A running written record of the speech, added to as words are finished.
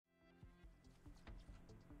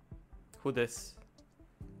Who this?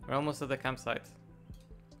 We're almost at the campsite.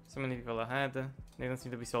 So many people ahead. They don't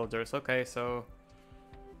seem to be soldiers. Okay, so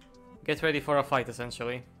get ready for a fight,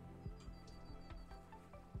 essentially.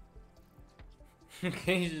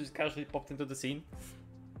 Okay, he just casually popped into the scene.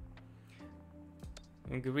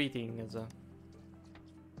 Greetings.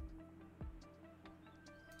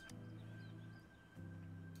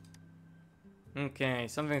 Okay,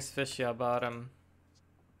 something's fishy about him.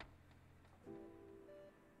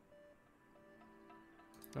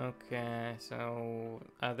 Okay, so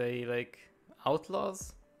are they like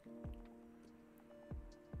outlaws?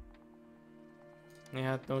 They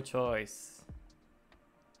had no choice.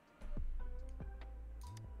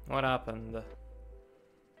 What happened?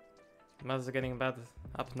 Must getting bad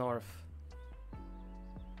up north.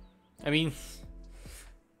 I mean,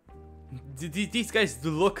 these guys do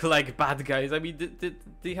look like bad guys. I mean,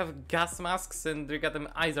 they have gas masks and their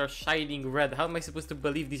eyes are shining red. How am I supposed to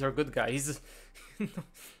believe these are good guys?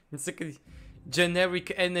 It's like a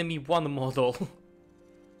generic enemy 1 model.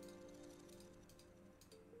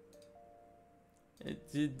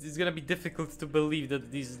 It's gonna be difficult to believe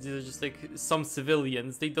that these are just like some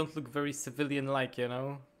civilians. They don't look very civilian-like, you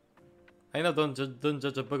know? I know don't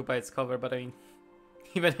judge a book by its cover, but I mean,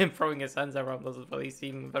 even him throwing his hands around doesn't really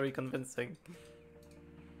seem very convincing.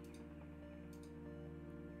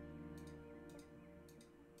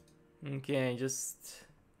 Okay, just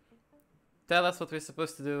tell us what we're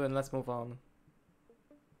supposed to do and let's move on.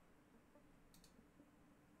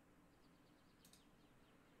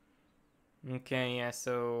 Okay, yeah,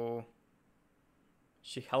 so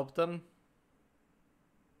she helped them?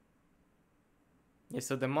 Yeah,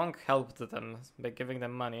 so the monk helped them by giving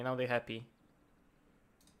them money, now they're happy.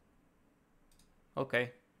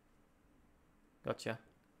 Okay. Gotcha.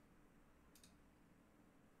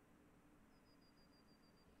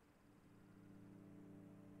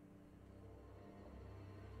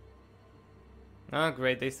 Oh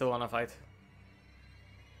great, they still wanna fight.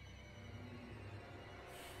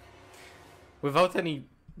 Without any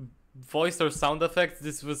voice or sound effects,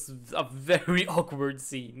 this was a very awkward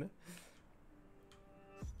scene.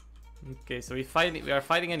 Okay, so we are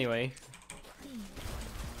fighting anyway.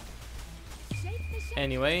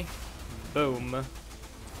 Anyway, boom.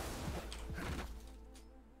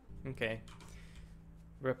 Okay.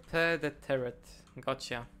 Repair the turret.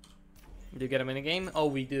 Gotcha. Do you get a minigame? Oh,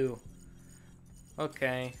 we do.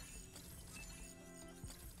 Okay.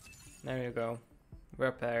 There you go.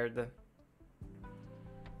 Repaired.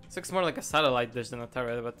 This looks more like a satellite dish than a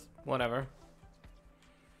turret, but whatever.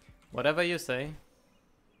 Whatever you say.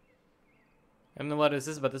 I don't know what this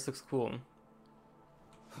is, but this looks cool.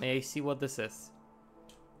 May I see what this is?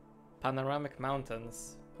 Panoramic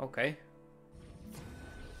mountains. Okay.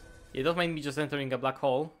 You don't mind me just entering a black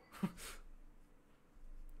hole.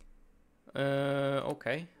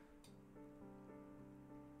 Okay.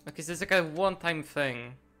 Okay, so it's like a one-time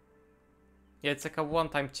thing. Yeah, it's like a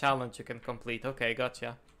one-time challenge you can complete. Okay,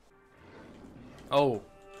 gotcha. Oh,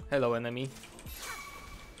 hello enemy.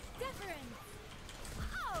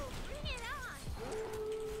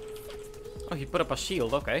 Oh, he put up a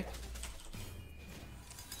shield, okay.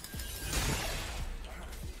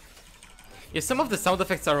 Yeah, some of the sound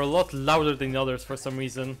effects are a lot louder than the others for some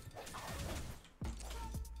reason.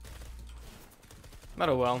 But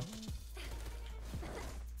oh well.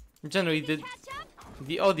 Generally,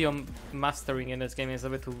 the audio mastering in this game is a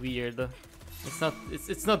bit weird.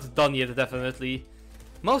 It's not done yet, definitely.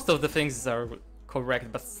 Most of the things are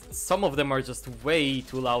correct, but some of them are just way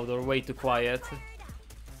too loud or way too quiet.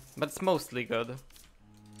 But it's mostly good.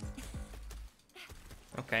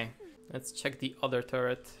 Okay, let's check the other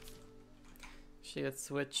turret. Actually, let's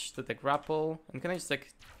switch to the grapple. And can I just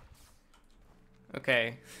like...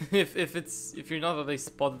 Okay, if you're not at a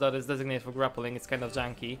spot that is designated for grappling, it's kind of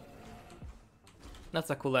janky. That's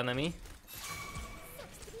a cool enemy.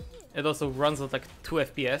 It also runs at like 2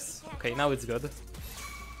 FPS. Okay, now it's good.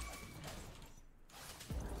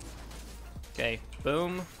 Okay,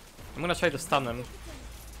 boom. I'm gonna try to stun him.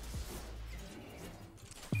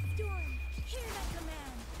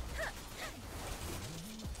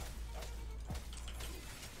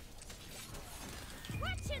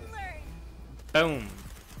 Boom.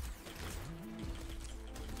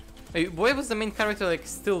 Hey, why was the main character like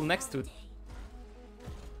still next to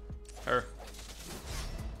her?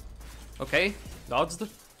 Okay, dodged.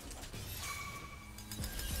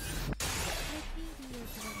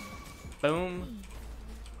 Boom.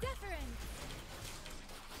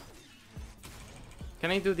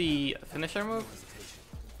 Can I do the finisher move?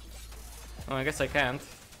 Oh, I guess I can't.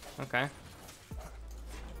 Okay.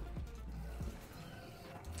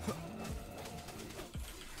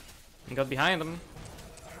 Got behind him.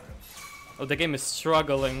 Oh, the game is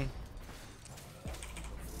struggling.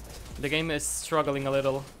 The game is struggling a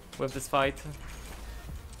little with this fight.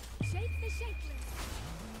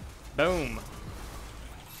 Boom.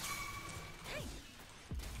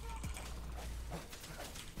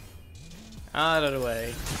 Out of the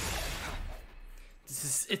way.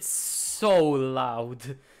 It's so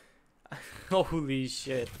loud. Holy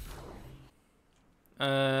shit.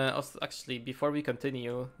 Also, actually, before we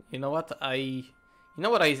continue, you know what I know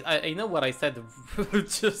what I said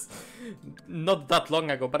just not that long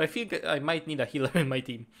ago, but I feel I might need a healer in my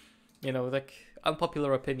team. You know, like,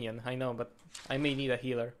 unpopular opinion, I know, but I may need a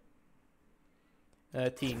healer.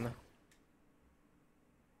 Team.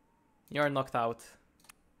 You're knocked out.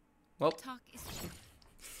 Well. Talk is cheap.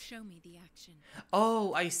 Show me the action.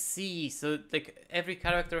 Oh, I see. So, like, every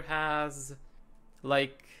character has,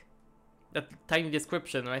 like, a tiny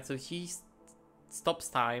description, right? So he stops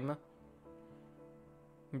time.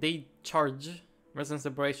 They charge. Resonance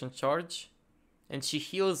Liberation charge. And she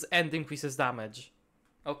heals and increases damage.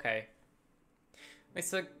 Okay. Wait,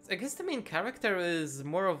 so I guess the main character is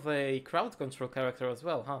more of a crowd control character as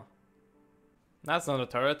well, huh? That's not a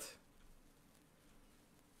turret.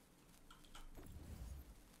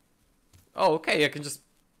 Oh, okay, I can just...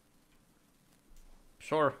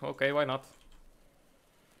 Sure, okay, why not?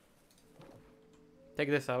 Take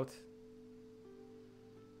this out.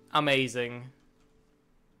 Amazing.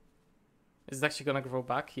 Is it actually gonna grow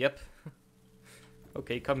back? Yep.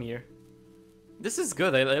 Okay, come here. This is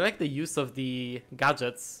good. I like the use of the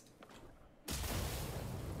gadgets.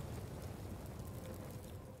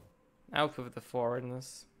 Out with the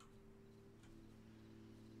forwardness.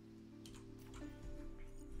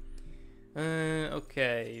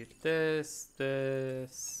 Okay,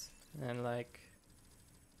 this, and like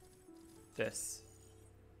this.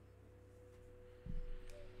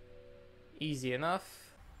 Easy enough.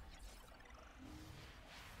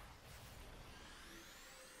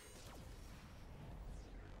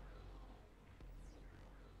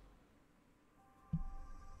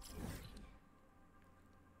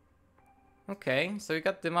 Okay, so we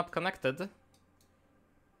got the map connected.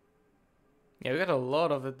 Yeah, we got a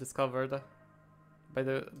lot of it discovered by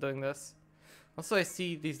doing this. Also, I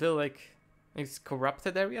see these little, like, these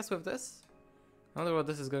corrupted areas with this. I wonder what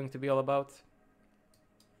this is going to be all about.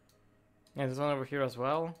 Yeah, there's one over here as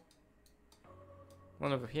well.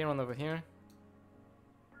 One over here, one over here.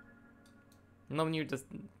 No near the...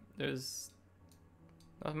 There's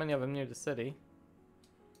not many of them near the city.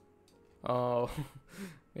 Oh,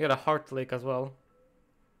 we got a heart lake as well.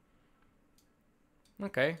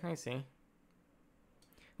 Okay, I see.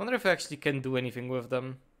 Wonder if I actually can do anything with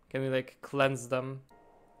them. Can we, like, cleanse them?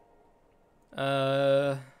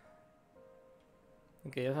 Okay,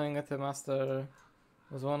 I think that the master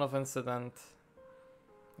was one of incident.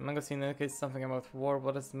 The magazine indicates something about war.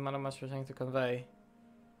 What is the master trying to convey?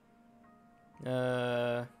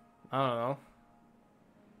 I don't know.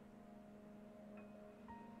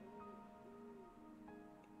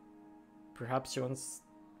 Perhaps she wants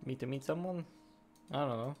me to meet someone? I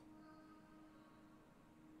don't know.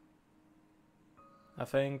 I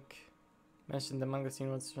think mentioned the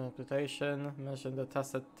magazine was reputation, mentioned the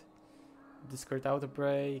tacit discreet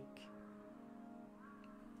outbreak,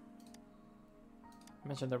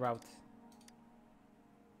 mentioned the route.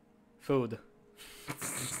 Food.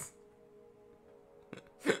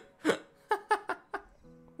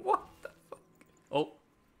 What the fuck? Oh,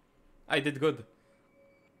 I did good.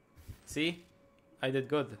 See? I did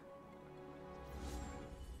good.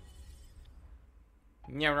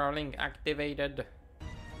 Neuralink activated.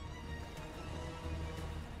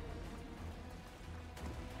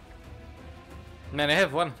 Man, I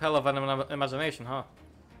have one hell of an imagination, huh?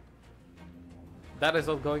 That is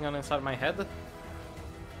all going on inside my head?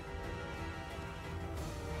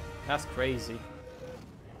 That's crazy.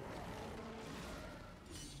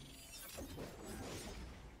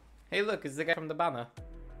 Hey look, it's the guy from the banner.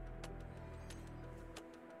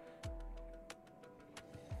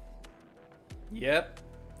 Yep,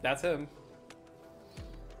 that's him.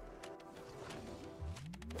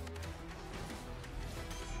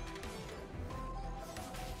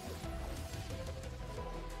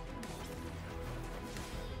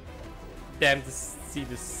 Damn, this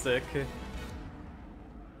seed is sick.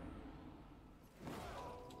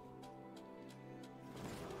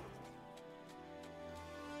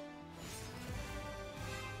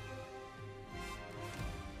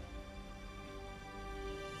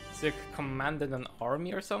 Is he commanded an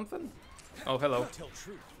army or something? Oh, hello.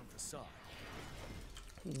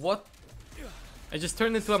 What? I just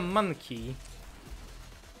turned into a monkey.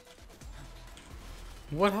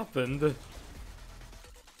 What happened?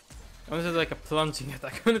 I wanted to do like a plunging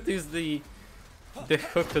attack. I wanted to use the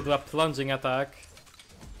hook to do a plunging attack.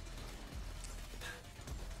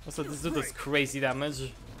 Also, this dude does crazy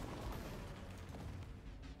damage.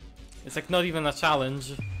 It's like not even a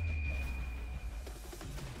challenge.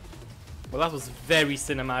 Well, that was very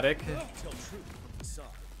cinematic.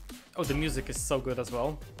 Oh, the music is so good as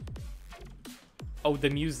well. Oh, the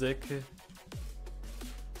music.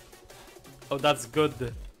 Oh, that's good.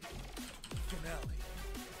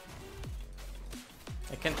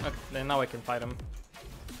 I can. Okay, now I can fight him.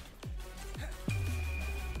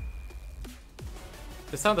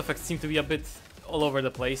 The sound effects seem to be a bit all over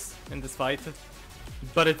the place in this fight,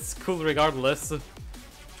 but it's cool regardless.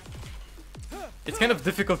 It's kind of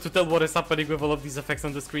difficult to tell what is happening with all of these effects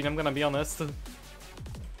on the screen, I'm gonna be honest.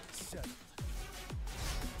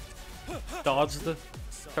 Dodged.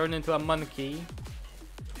 Turned into a monkey.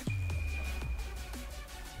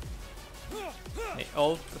 Hey,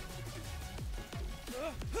 ult.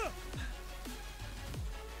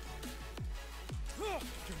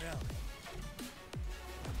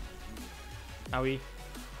 Owie.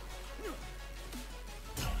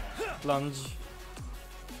 Plunge.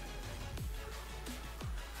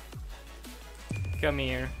 Come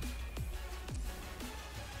here.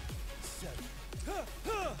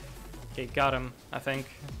 Okay, got him, I think.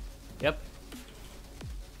 Yep.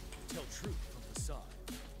 Tell truth from the side.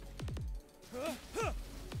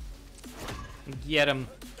 Get him.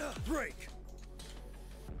 Break.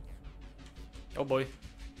 Oh boy.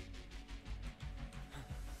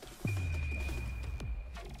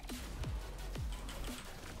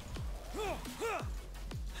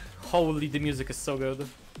 Holy, the music is so good.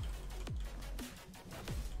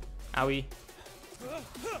 Owie.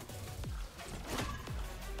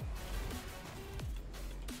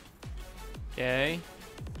 Okay.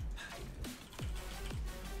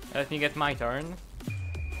 Let me get my turn.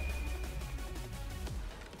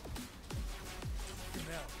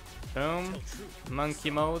 Boom.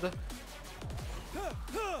 Monkey mode.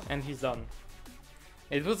 And he's done.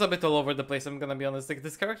 It was a bit all over the place, I'm gonna be honest. Like,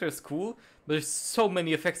 this character is cool, but there's so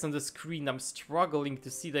many effects on the screen, I'm struggling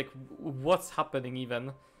to see, like, what's happening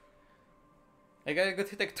even. Like, I got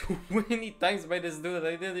hit like 20 times by this dude that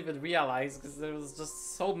I didn't even realize, because there was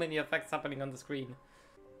just so many effects happening on the screen.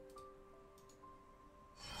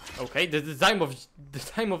 Okay, the time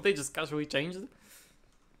of day just casually changed.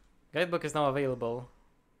 Guidebook is now available.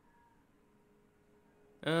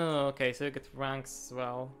 Oh, okay, so you get ranks as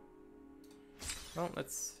well. Well,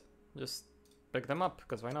 let's just pick them up,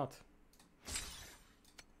 because why not?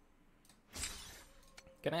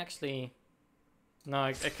 Can I actually... No,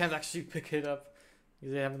 I can't actually pick it up,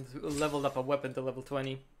 because I haven't leveled up a weapon to level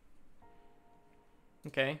 20.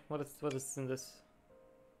 Okay, what is in this?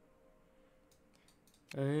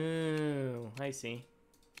 Oh, I see.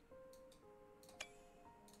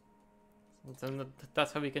 So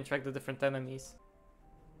that's how we can track the different enemies.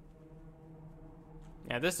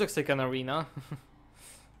 Yeah, this looks like an arena.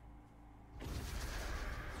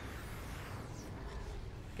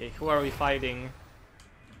 Okay, who are we fighting?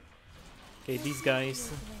 Okay, these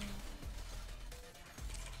guys.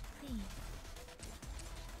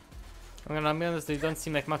 I'm gonna be honest, they don't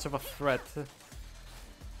seem like much of a threat.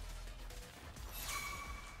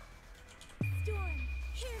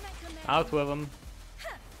 Out with them.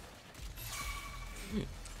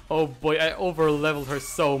 Oh boy, I over leveled her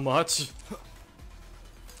so much.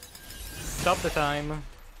 Stop the time.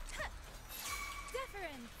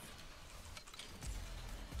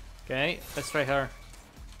 Okay, let's try her.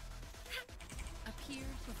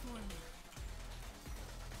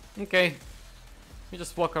 Okay, you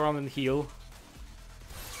just walk around and heal,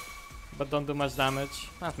 but don't do much damage.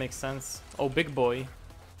 That makes sense. Oh, big boy.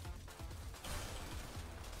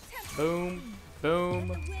 Boom,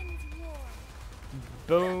 boom,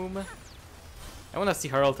 boom. I wanna see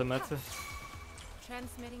her ultimate.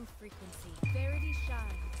 Transmitting frequency. Verity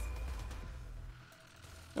shines.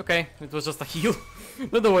 Okay, it was just a heal.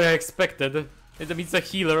 Not the way I expected. It means a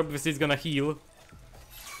healer, obviously it's gonna heal.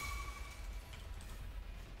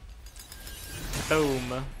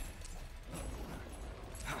 Boom.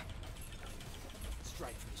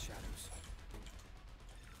 Strike from the shadows.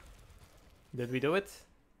 Did we do it?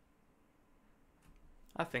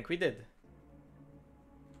 I think we did.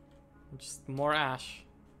 Just more ash.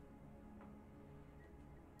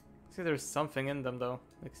 See, there's something in them though,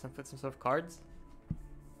 like some sort of cards.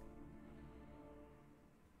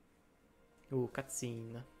 Ooh,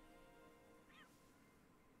 cutscene.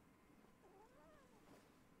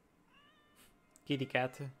 Kitty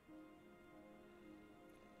cat.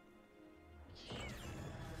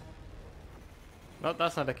 No,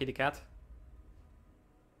 that's not a kitty cat.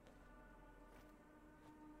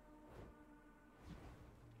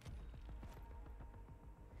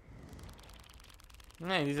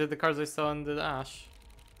 Hey, these are the cards I saw in the ash.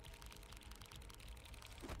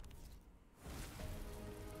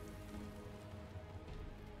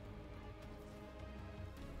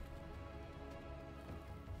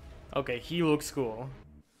 Okay, he looks cool.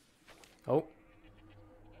 Oh.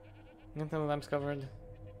 Get the lamps covered.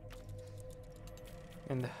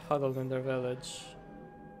 And huddled in their village.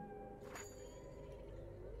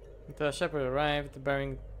 The shepherd arrived,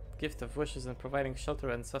 bearing gift of wishes and providing shelter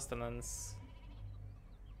and sustenance.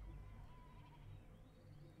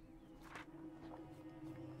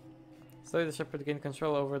 Slowly the shepherd gained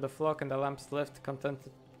control over the flock and the lambs lived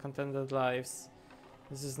contented lives.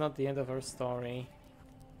 This is not the end of our story.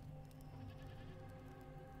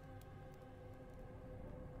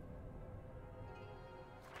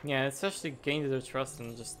 Yeah, it's actually gained their trust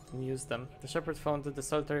and just used them. The shepherd founded the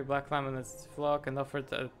solitary black lamb in its flock and offered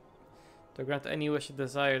to grant any wish it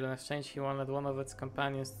desired. In exchange, he wanted one of its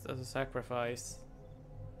companions as a sacrifice.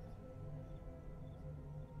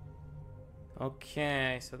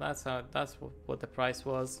 Okay, so that's what the price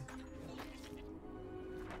was.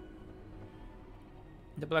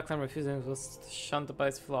 The black lamb refusing was shunned by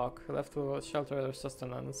its flock, left without shelter or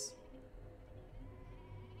sustenance.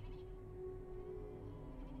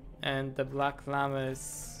 And the black lamb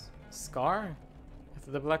is Scar?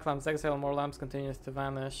 After the black lamb's exile, more lambs continues to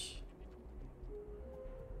vanish.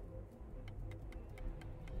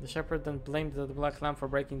 The shepherd then blamed the black lamb for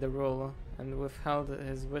breaking the rule and withheld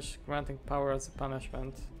his wish, granting power as a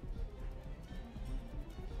punishment.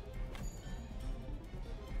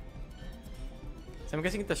 So I'm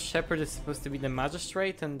guessing the shepherd is supposed to be the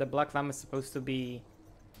magistrate and the black lamb is supposed to be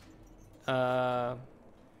Scar?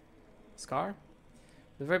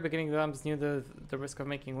 At the very beginning, the lambs knew the risk of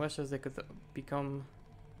making wishes. They could become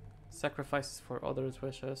sacrifices for others'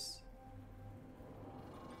 wishes.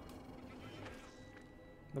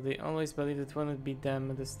 But they always believed it wouldn't be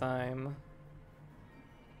them this time.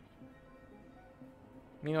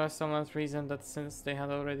 Meanwhile, some lambs reasoned that since they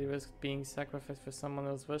had already risked being sacrificed for someone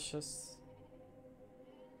else's wishes,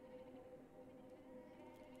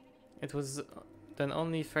 it was then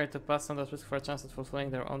only fair to pass on that risk for a chance at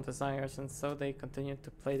fulfilling their own desires, and so they continued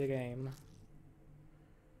to play the game.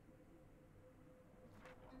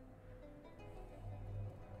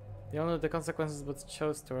 They all knew the consequences but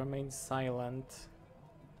chose to remain silent.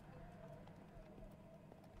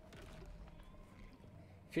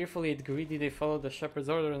 Fearfully yet greedy, they followed the shepherd's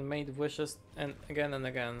order and made wishes and again and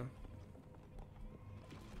again.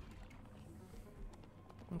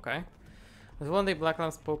 Okay. But one day Black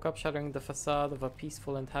Lamb spoke up, shattering the facade of a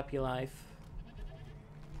peaceful and happy life.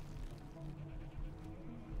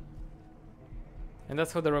 And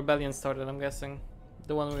that's how the rebellion started, I'm guessing.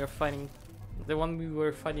 The one we were fighting. The one we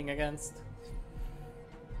were fighting against.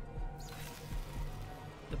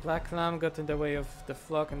 The Black Lamb got in the way of the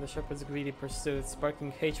flock and the shepherd's greedy pursuit,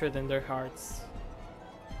 sparking hatred in their hearts.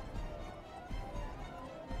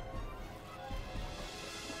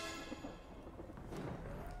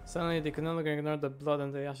 Suddenly, they could no longer ignore the blood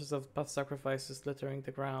and the ashes of past sacrifices littering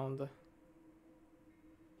the ground.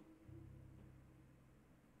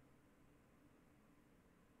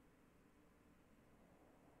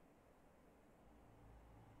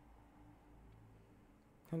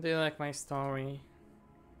 How do you like my story?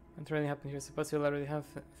 What really happened here? Suppose you'll already have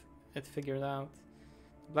it figured out.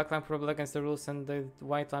 The Black Lamb rebelled against the rules and the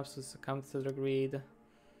White Lamps would succumb to their greed.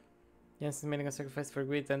 Yes, making a sacrifice for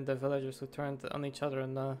greed, and the villagers who turned on each other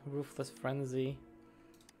in a ruthless frenzy.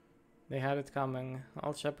 They had it coming.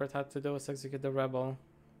 All Shepherd had to do was execute the rebel.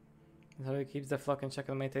 That's how he keeps the flock in check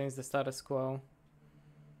and maintains the status quo.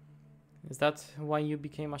 Is that why you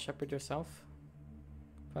became a shepherd yourself?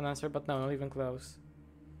 Fun answer, but no, not even close.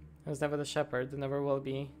 I was never the shepherd, never will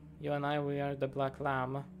be. You and I, we are the Black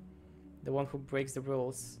Lamb. The one who breaks the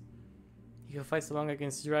rules. He who fights along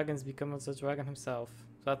against dragons becomes a dragon himself.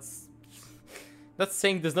 That's... that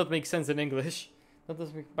saying does not make sense in English. That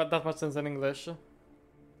doesn't make that much sense in English.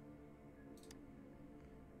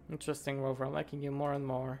 Interesting, Rover. I'm liking you more and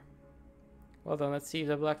more. Well done, let's see if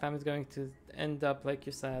the Black Lamb is going to end up like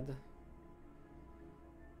you said.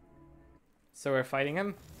 So we're fighting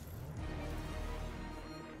him?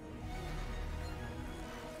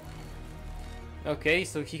 Okay,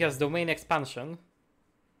 so he has domain expansion.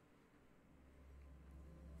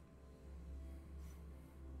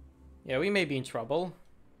 Yeah, we may be in trouble.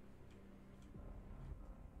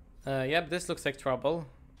 Yep, this looks like trouble.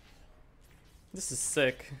 This is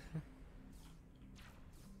sick.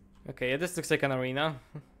 Okay, yeah, this looks like an arena.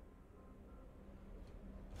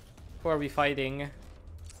 Who are we fighting?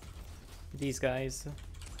 These guys.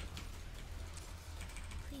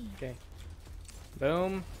 Okay.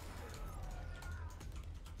 Boom.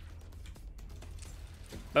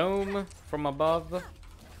 Boom. From above.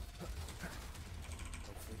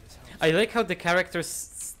 I like how the characters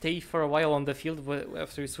stay for a while on the field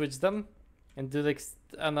after you switch them, and do like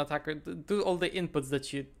an attacker do all the inputs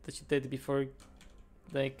that you did before,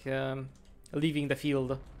 like leaving the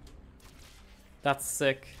field. That's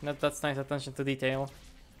sick. That's nice attention to detail.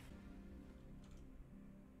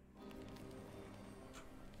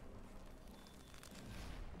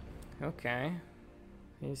 Okay,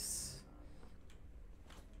 he's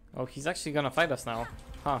actually gonna fight us now,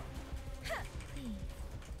 huh?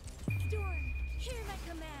 Storm, hear my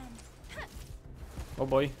command. Oh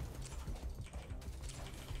boy.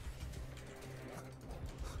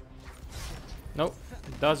 Nope,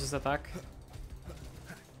 dodges attack.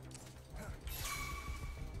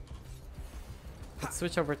 Let's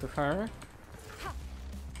switch over to her.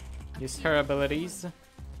 Use her abilities.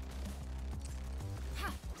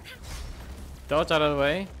 Dodge out of the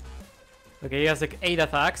way. Okay, he has like 8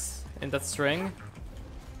 attacks in that string.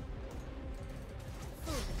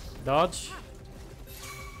 Dodge.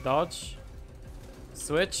 Dodge.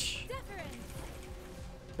 Switch.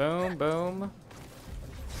 Boom, boom.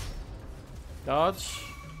 Dodge.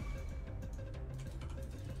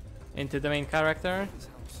 Into the main character.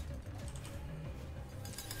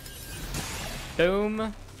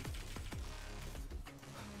 Boom.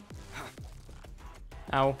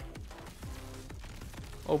 Ow.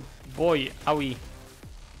 Oh boy, owie.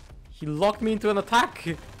 He locked me into an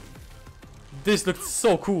attack. This looked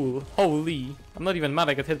so cool. Holy. I'm not even mad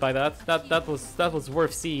I got hit by that. That was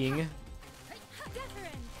worth seeing.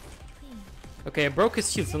 Okay, I broke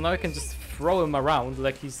his shield, so now I can just throw him around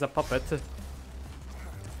like he's a puppet.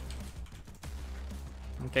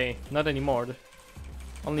 Okay, not anymore.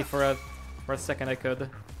 Only for a second I could.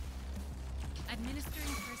 Administering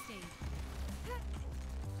first aid.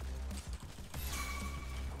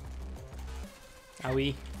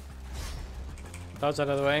 Owie. Dodge out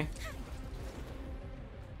of the way.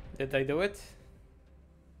 Did I do it?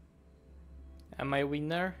 Am I a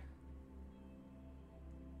winner?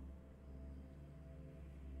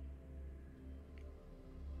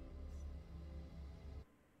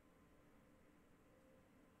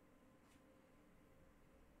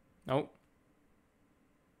 No.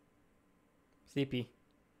 Sleepy.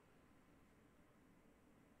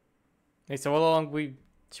 Wait, so all along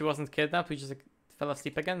she wasn't kidnapped, we just like fell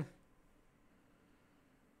asleep again?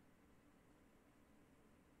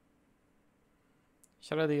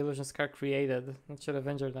 Shadow the illusion scar created. That should have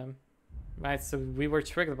injured them. Right, so we were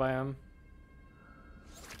tricked by him.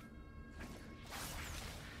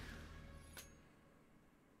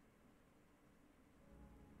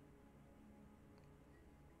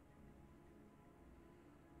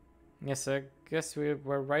 Yes, I guess we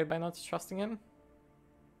were right by not trusting him.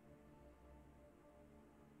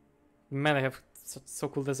 Man, I have such so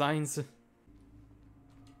cool designs. I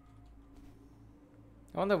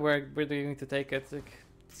wonder where they're going to take it. Like,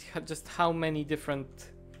 just how many different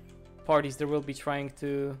parties there will be trying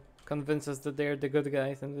to convince us that they're the good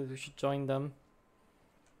guys and that we should join them.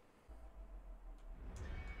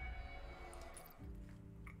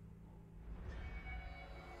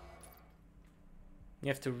 You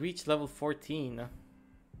have to reach level 14.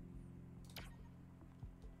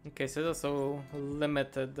 Okay, so it's also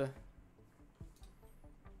limited.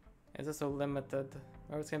 It's also limited.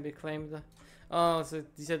 Or it's gonna be claimed. Oh, so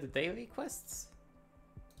these are the daily quests?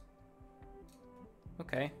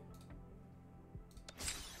 Okay.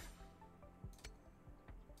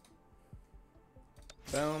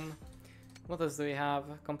 Boom. What else do we have?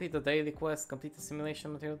 Complete the daily quest, complete the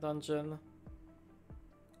simulation material dungeon.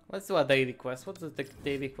 Let's do a daily quest. What does the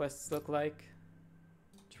daily quests look like?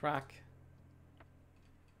 Track.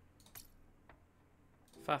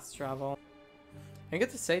 Fast travel. I get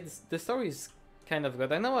to say, the story is kind of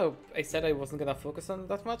good. I know I said I wasn't gonna focus on it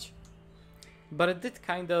that much, but it did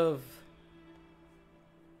kind of...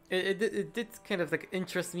 It did kind of like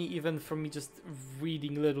interest me, even from me just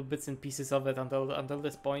reading little bits and pieces of it until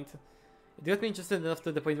this point. It got me interested enough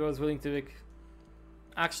to the point where I was willing to like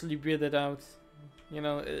actually read it out. You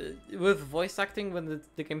know, with voice acting, when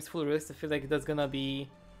the game's full release, I feel like that's gonna be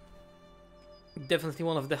definitely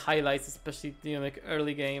one of the highlights, especially, you know, like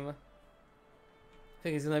early game. I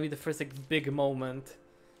think it's gonna be the first like big moment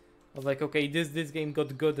of like, okay, this game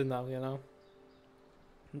got good now, you know.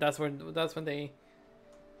 That's when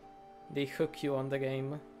they hook you on the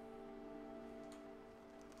game.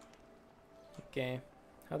 Okay,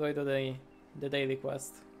 how do I do the daily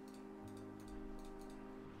quest?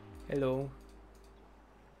 Hello.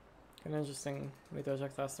 An interesting way to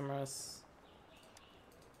attract customers.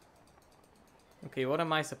 Okay, what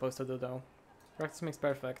am I supposed to do though? Practice makes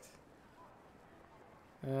perfect.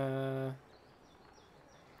 Cause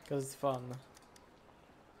it's fun.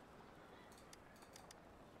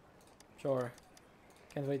 Sure.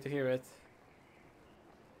 Can't wait to hear it.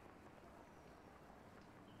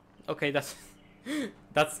 Okay, that's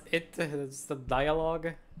that's it. That's the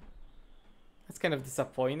dialogue. That's kind of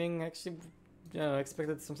disappointing. Actually, you know, I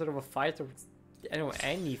expected some sort of a fight or I don't know,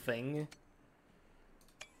 anything.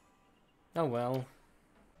 Oh well.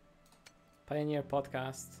 Pioneer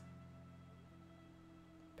podcast.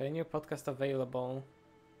 Pioneer podcast available.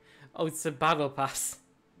 Oh, it's a battle pass.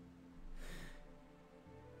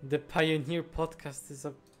 The Pioneer podcast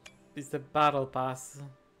is the battle pass.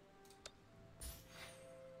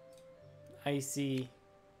 I see.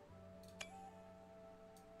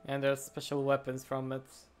 And there's special weapons from it.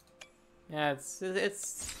 Yeah,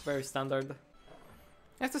 it's very standard.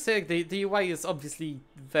 I have to say, like, the UI is obviously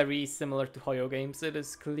very similar to Hoyo games. It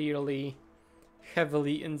is clearly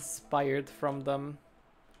heavily inspired from them.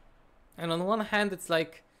 And on one hand, it's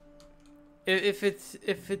like, if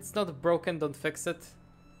it's not broken, don't fix it.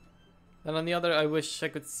 And on the other, I wish I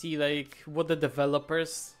could see like what the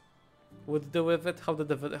developers would do with it,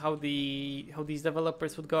 how these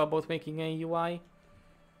developers would go about making a UI.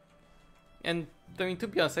 And I mean, to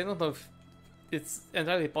be honest, I don't know if it's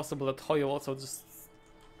entirely possible that Hoyo also just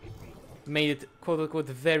made it quote-unquote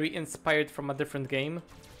very inspired from a different game.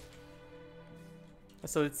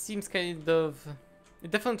 So it seems kind of... It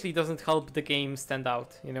definitely doesn't help the game stand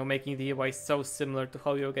out, you know, making the UI so similar to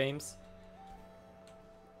Hoyo games.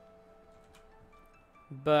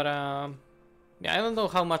 But, yeah, I don't know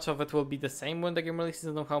how much of it will be the same when the game releases. I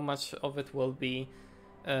don't know how much of it will be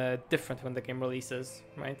different when the game releases,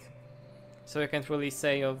 right? So I can't really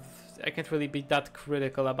say I can't really be that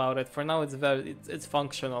critical about it. For now, it's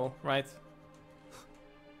functional, right?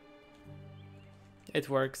 It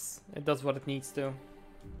works. It does what it needs to.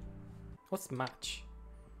 What's match?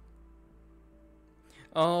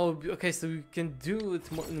 Oh, okay, so you can do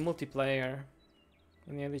it in multiplayer.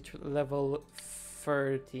 In nearly level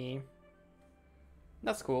 30.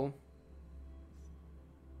 That's cool.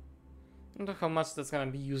 I don't know how much that's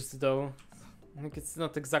gonna be used though. I think it's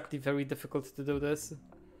not exactly very difficult to do this.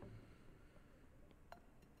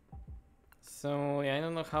 So yeah, I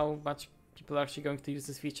don't know how much people are actually going to use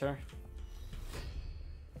this feature.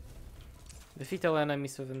 Defeat all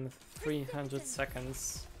enemies within 300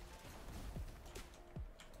 seconds.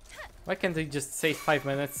 Why can't they just say 5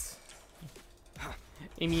 minutes?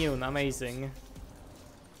 Immune, amazing.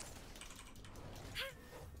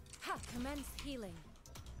 Commence healing.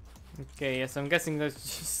 Okay, yes, I'm guessing that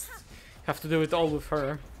just have to do it all with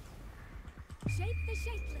her. Shape the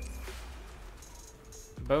shapeless.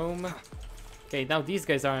 Boom. Okay, now these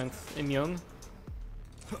guys aren't immune.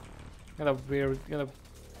 Got a very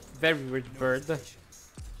weird bird.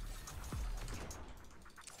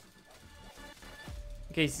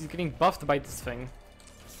 Okay, he's getting buffed by this thing.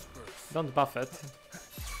 Don't buff it.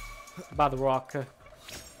 Bad rock.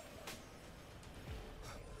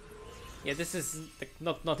 Yeah, this is like,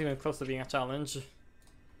 not even close to being a challenge.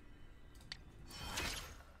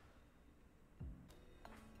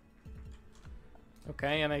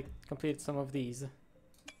 Okay, and I completed some of these.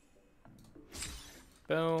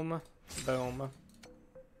 Boom, boom.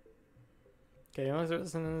 Okay, another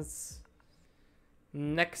resonance.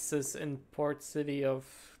 Nexus in Port City of...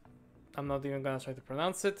 I'm not even gonna try to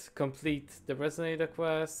pronounce it. Complete the Resonator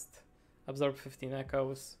quest. Absorb 15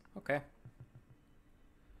 echoes. Okay.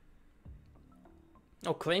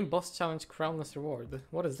 Oh, claim boss challenge crownless reward.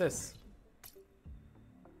 What is this?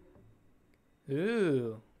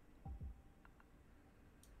 Ooh.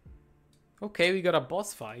 Okay, we got a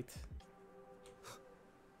boss fight.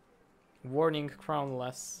 Warning,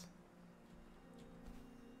 crownless.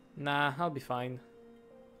 Nah, I'll be fine.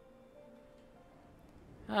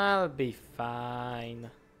 I'll be fine.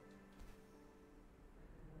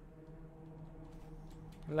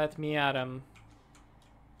 Let me at him.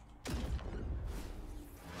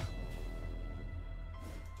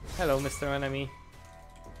 Hello, Mr. Enemy.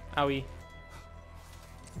 Owie.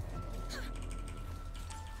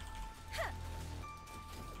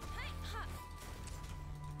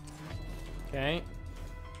 Okay.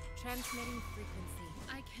 Transmitting frequency.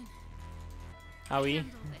 I can Owie.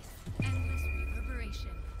 handle this endless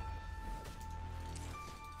reverberation.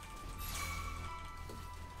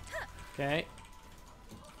 Okay.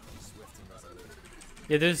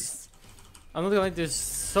 Yeah, I'm not gonna lie, there's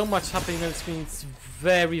so much happening on the screen, it's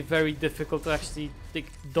very, very difficult to actually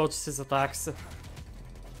like, dodge his attacks.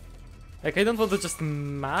 Like, I don't want to just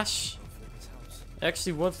mash. I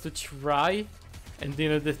actually want to try and, you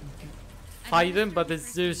know, fight him, but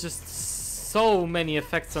there's just so many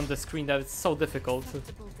effects on the screen that it's so difficult.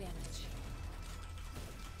 Acceptable damage.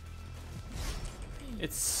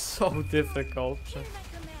 It's so difficult. Hear my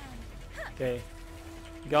command. Okay,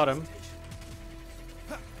 got him.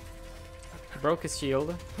 Broke his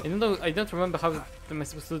shield. Even though I don't remember how am I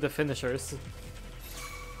supposed to do the finishers.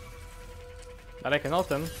 But I can ult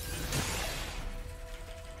him.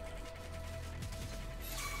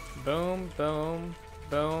 Boom, boom,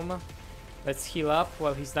 boom. Let's heal up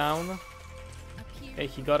while he's down. Okay,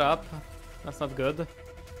 he got up. That's not good.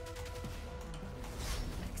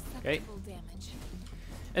 Okay. Acceptable damage.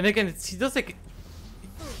 And again, he does like...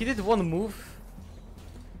 He did one move.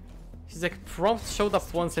 He's like prompt showed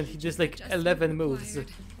up once and he does like 11 moves.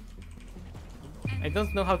 I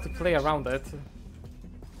don't know how to play around it.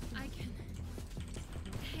 I can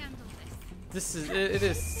handle this. It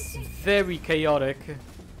is very chaotic.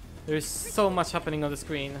 There's so much happening on the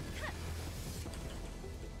screen.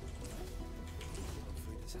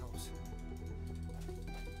 Hopefully this helps.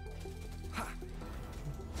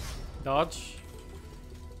 Dodge.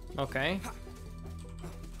 Okay.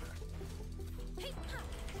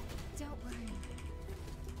 Don't worry.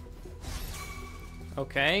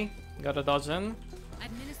 Okay. Gotta dodge in.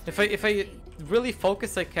 Administer If I really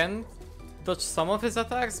focus, I can dodge some of his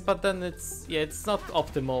attacks, but then it's not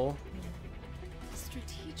optimal.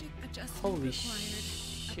 strategic adjustment Holy required.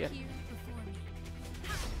 shit. Appear before me.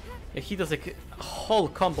 Yeah, he does like a whole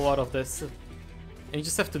combo out of this. And you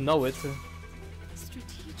just have to know it.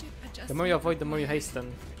 Strategic adjustment. The more you avoid, the more you required.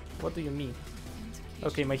 hasten. What do you mean? Authentication.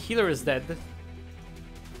 Okay, my healer is dead. Hear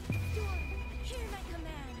my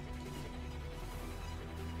command.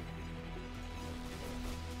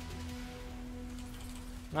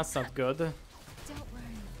 That's not good. Don't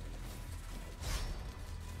worry.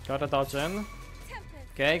 Gotta dodge in. Tempest.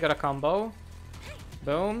 Okay, got a combo.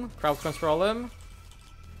 Boom. Crowd control him.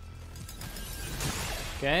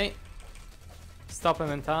 Okay. Stop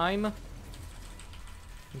him in time.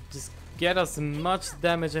 Just get as much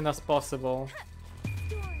damage in as possible.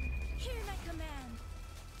 Storm. Hear my command.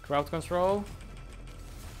 Crowd control.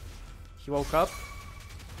 He woke up.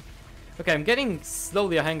 Okay, I'm getting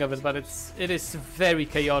slowly a hang of it, but it is very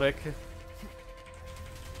chaotic.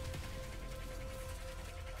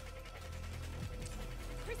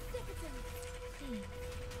 Precipitant.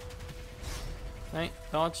 Right,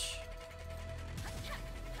 dodge.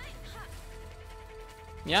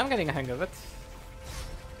 Yeah, I'm getting a hang of it.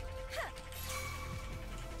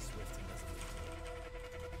 Swift and resolute.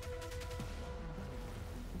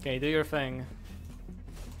 Okay, do your thing.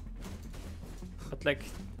 But like,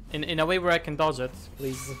 in a way where I can dodge it,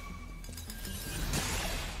 please.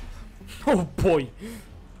 Oh boy!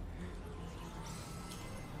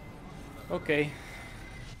 Okay.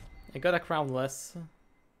 I got a crown less.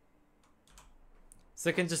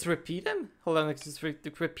 So I can just repeat them? Hold on, I can just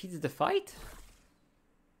repeat the fight?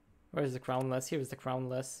 Where is the crown less? Here is the crown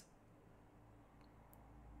less.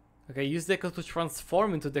 Okay, use the echo to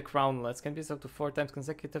transform into the crownless. Can be used up to 4 times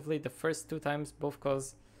consecutively. The first 2 times both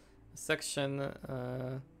cause a section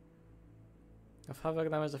of havoc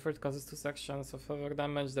damage. The first causes 2 sections of havoc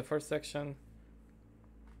damage. The first section.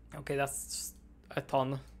 Okay, that's just a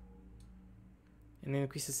ton. And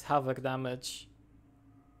increases havoc damage.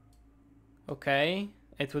 Okay,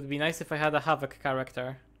 it would be nice if I had a havoc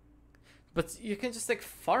character. But you can just like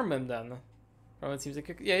farm him then. From it seems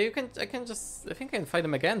like yeah, you can. I think I can fight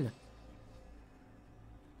him again.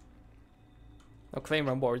 Oh, claim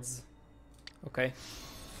rewards. Okay.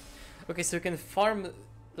 Okay, so you can farm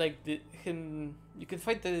like him. You can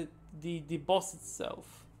fight the boss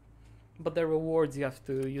itself, but the rewards you have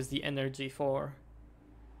to use the energy for.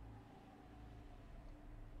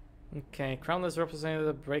 Okay, crownless represented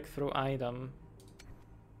a breakthrough item.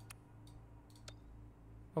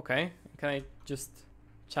 Okay, can I just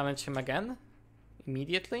challenge him again?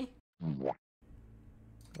 Immediately?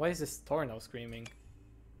 Why is this store now screaming?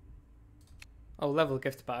 Oh, level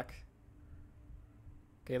gift pack.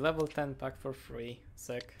 Okay, level 10 pack for free.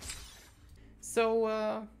 Sick.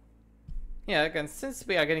 So, yeah, again, since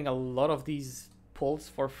we are getting a lot of these pulls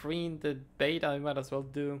for free in the beta, I might as well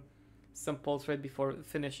do some pulls right before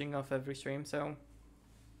finishing off every stream. So,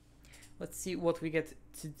 let's see what we get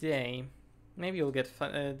today. Maybe we'll get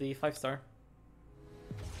the 5-star.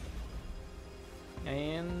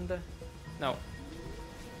 And no,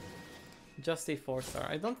 just a 4-star.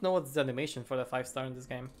 I don't know what's the animation for the 5-star in this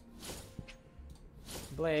game.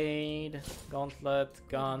 Blade, gauntlet,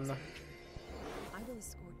 gun. I will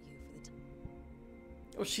escort you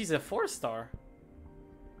for the Oh, she's a 4-star.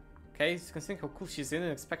 okay, considering how cool she's in, I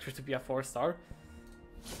expect her to be a 4-star.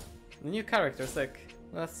 The new character, sick.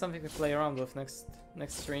 That's something to play around with next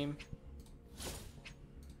stream.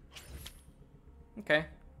 Okay.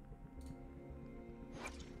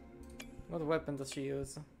 What weapon does she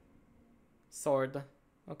use? Sword.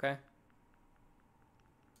 Okay.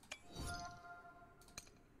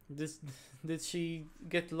 Did she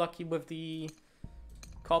get lucky with the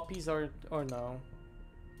copies or no?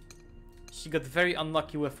 She got very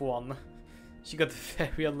unlucky with one. She got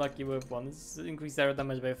very unlucky with one. It's increased arrow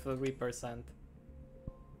damage by 3%.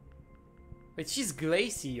 Wait, she's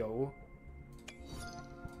Glacio.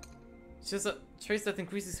 She has a trace that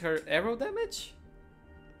increases her arrow damage?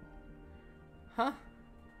 Huh?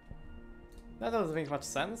 That doesn't make much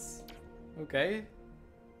sense. Okay.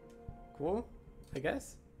 Cool, I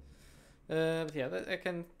guess. But yeah, I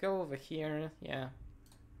can go over here. Yeah.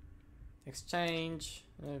 Exchange.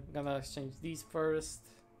 I'm gonna exchange these first.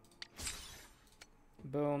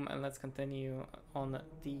 Boom, and let's continue on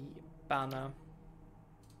the banner.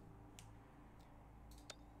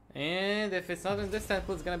 And if it's not in this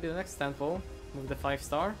temple, it's gonna be the next temple with the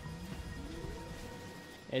 5-star.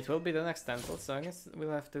 It will be the next temple, so I guess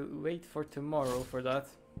we'll have to wait for tomorrow for that.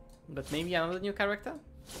 But maybe another new character?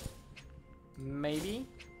 Maybe?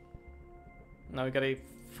 Now we got a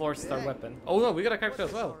 4-star weapon. Oh no, we got a character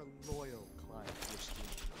as well.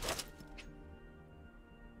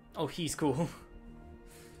 Oh, he's cool.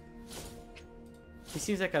 He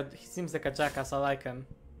seems like a jackass. I like him.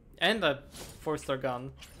 And a 4-star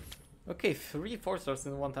gun. Okay, 3 4-stars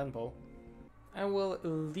in one temple. I will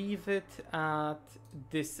leave it at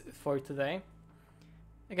this for today.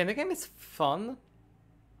 Again, the game is fun,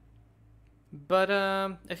 but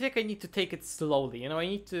I feel like I need to take it slowly. You know, I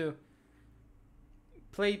need to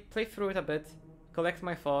play through it a bit, collect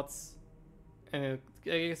my thoughts, and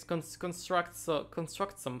I guess construct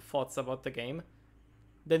some thoughts about the game,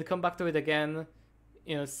 then come back to it again.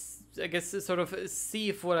 You know, I guess sort of see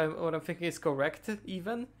if what I'm thinking is correct,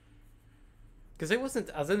 even. Because I wasn't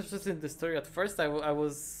as interested in the story at first. I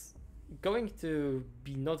was going to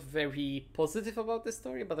be not very positive about the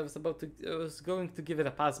story, but I was going to give it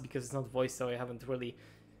a pass because it's not voiced, so I haven't really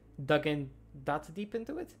dug in that deep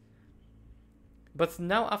into it. But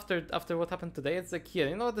now after what happened today, it's like, yeah,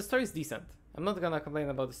 you know what, the story is decent. I'm not gonna complain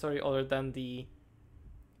about the story other than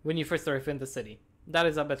when you first arrive in the city. That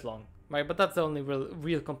is a bit long, right? But that's the only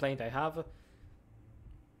real complaint I have.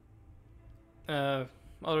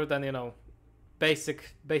 Other than, you know,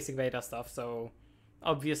 basic beta stuff. So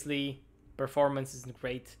obviously performance isn't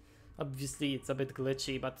great. Obviously it's a bit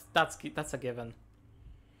glitchy, but that's a given.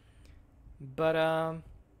 But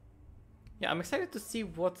yeah, I'm excited to see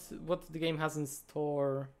what the game has in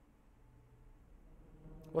store.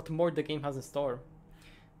 What more the game has in store.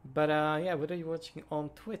 But yeah, whether you're watching on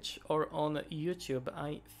Twitch or on YouTube,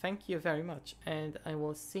 I thank you very much, and I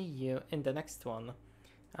will see you in the next one.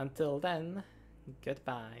 Until then,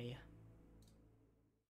 goodbye.